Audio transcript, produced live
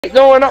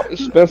Going on?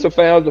 Spencer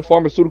found the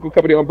pharmaceutical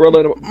company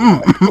umbrella.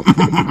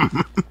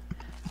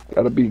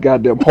 Gotta be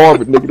goddamn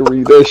Harvard nigga to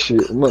read that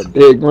shit. I'm not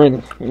dead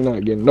grinning. You're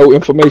not getting no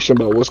information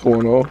about what's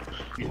going on.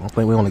 I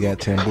think we only got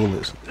 10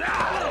 bullets.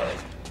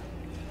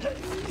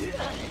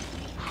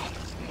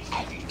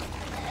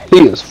 He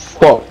is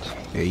fucked.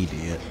 Yeah, he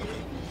did.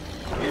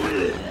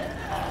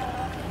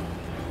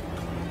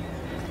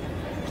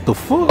 What the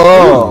fuck?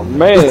 Oh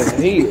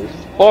man, he is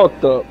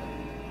fucked up.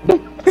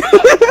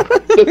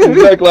 That's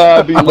exactly how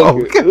I be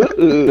looking.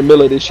 The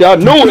middle of this shit. I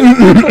knew it.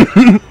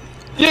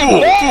 You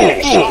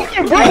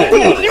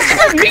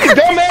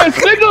dumbass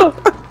nigga.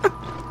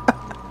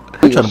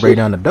 They trying to break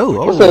down the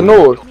door. What's that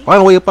noise? Why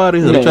don't we up out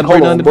of here? They trying to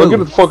break down the door. Get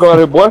the fuck out of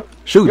here, boy.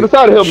 Shoot Get it. us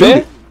out of here,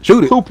 man.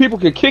 Shoot it. Two people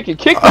can kick it.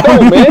 Kick the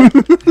door, man.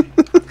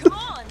 Come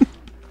on.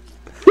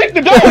 Kick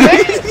the door,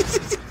 man.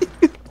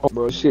 Oh,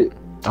 bro, shit.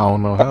 I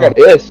don't know how. I got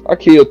S. I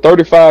killed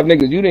 35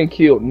 niggas. You didn't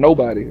kill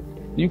nobody.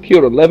 You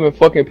killed 11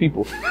 fucking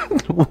people.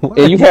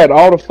 And you had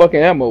all the fucking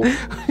ammo.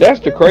 That's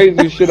the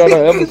craziest shit I've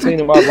ever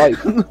seen in my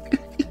life.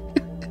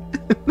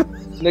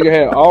 Nigga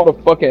had all the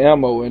fucking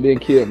ammo and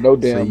didn't kill no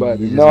damn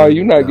body. No,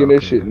 you not getting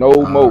that shit no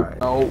more. Right.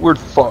 No, we're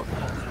fucked.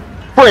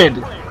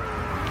 Brandon.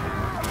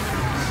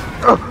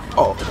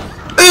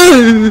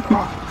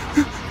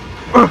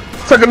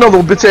 Take another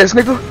one, bitch ass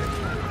nigga.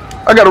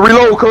 I gotta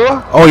reload, cuz.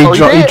 Oh, he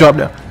dropped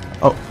down.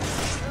 Oh.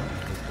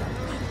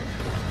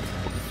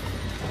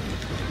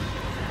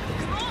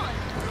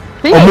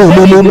 Move.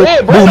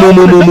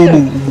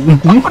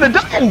 What the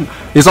do?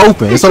 It's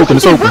open. It's open.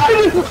 It's open.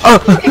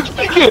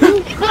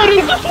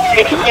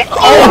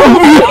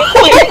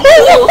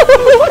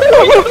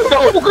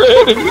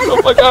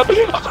 Oh my god.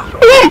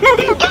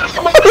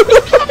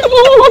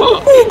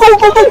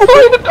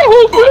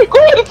 Go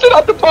ahead and sit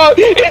out the pot.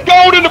 It's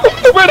gold in the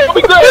pot. Help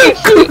me grab this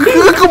shit.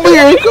 Come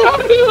here.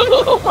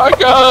 Oh my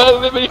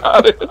god. Let me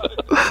out of here.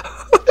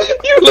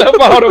 You left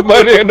all the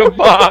money in the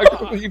box.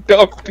 You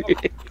dumb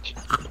bitch.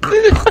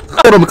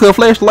 Hold on, cut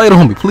flashlight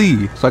on me,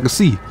 please, so I can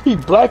see. He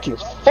black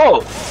as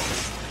fuck.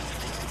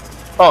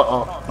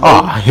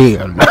 Oh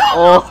hell no.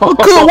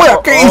 Good way,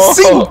 I can't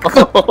see.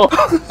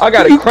 I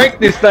gotta crank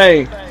this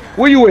thing.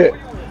 Where you at?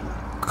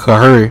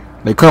 Hurry,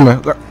 they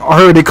coming.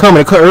 Hurry, they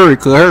coming. Hurry.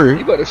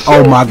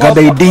 Oh my god,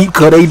 they deep.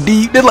 They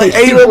deep. They like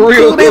 8 of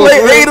them. They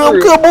like 8 of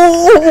them. Come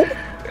on.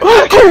 Don't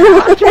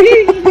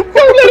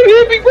let him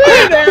hit me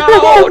right now.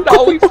 Oh no,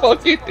 we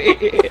fucking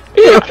dead.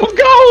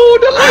 Go,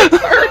 the light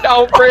turned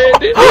off,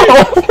 Brandon.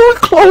 Oh,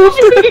 close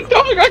it.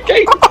 Dog, I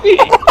can't see.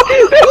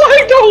 That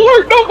light don't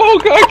work no more,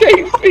 cause I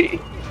can't see.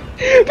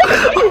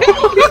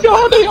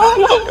 They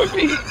all over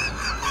me.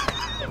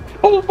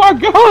 Oh my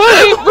god,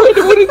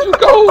 Brandon, where did you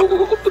go?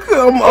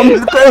 I'm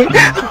just saying.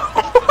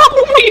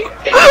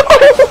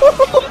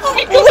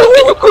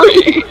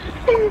 Green.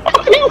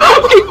 You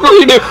fucking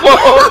green and fuck.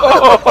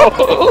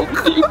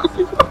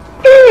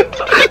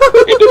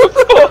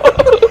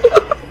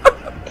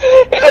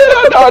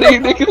 All these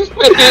niggas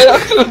spinning. I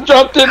just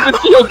jumped in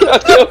with your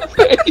goddamn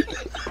face.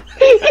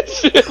 That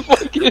shit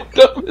fucking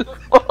dumb as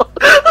fuck.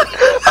 I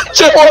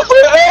just want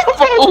some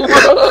ammo,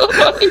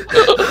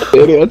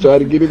 bro. I tried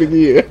to get it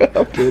again. I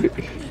put it.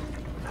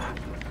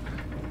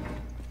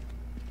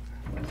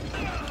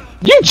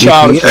 You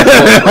childish as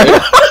fuck, man.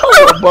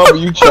 Bubba,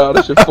 you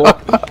childish as fuck.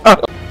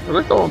 Are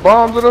they throwing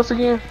bombs at us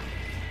again?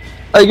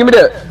 Hey, give me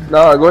that.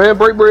 Nah, go ahead and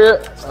break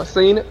bread. I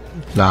seen it.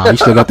 Nah, you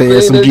still got the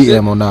SMG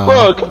ammo now.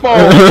 Bro, come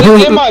on.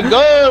 Get my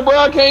gun, bro.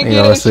 I can't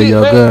get that shit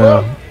your back, gun.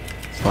 bro.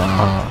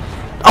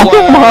 Oh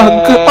my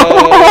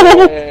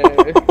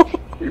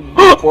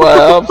god. Boy,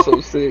 I'm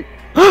so sick.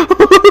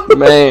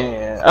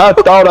 Man, I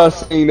thought I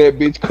seen that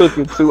bitch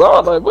cooking too. I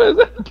was like, what is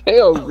that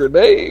damn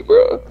grenade,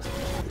 bro?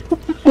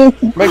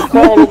 Make a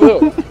call over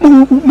here.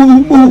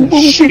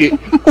 Ooh, shit.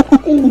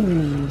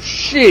 Ooh,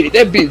 shit.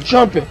 That bitch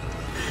jumping.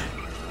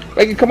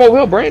 Make it come over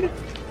here, Brandon.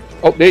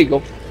 Oh, there you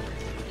go.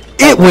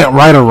 It went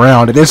right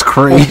around it. That's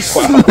crazy.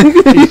 Oh, wow.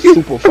 He's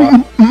super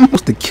fine.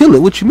 Supposed to kill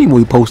it. What you mean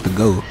we supposed to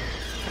go?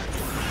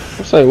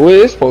 I'm saying, where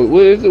is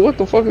it? What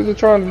the fuck is it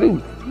trying to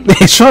do?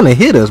 It's trying to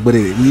hit us, but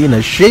we in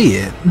a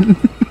shed.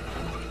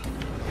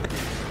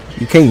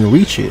 You can't even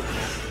reach it.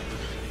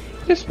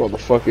 This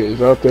motherfucker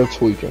is out there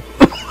tweaking.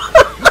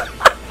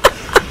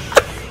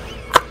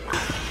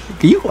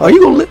 Are you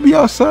gonna let me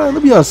outside?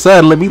 Let me outside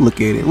and let me look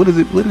at it. What is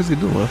it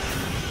doing?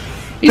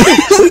 He's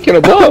tweaking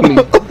above me.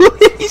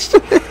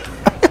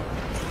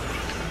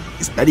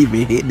 It's not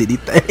even hitting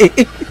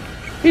anything.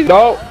 He's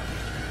all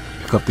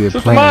up there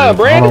shoot playing. Mine,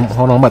 Brandon.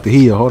 Hold on, I'm about to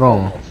heal. Hold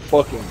on. Oh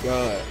fucking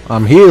god.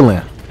 I'm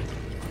healing.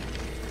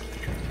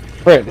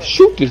 Brandon,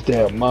 shoot this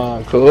damn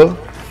mine, cuz.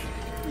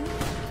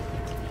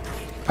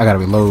 I gotta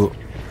reload.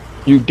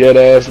 You dead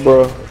ass,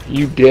 bro.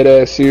 You dead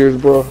ass serious,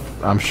 bro.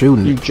 I'm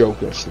shooting You it.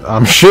 joking.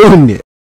 I'm shooting it.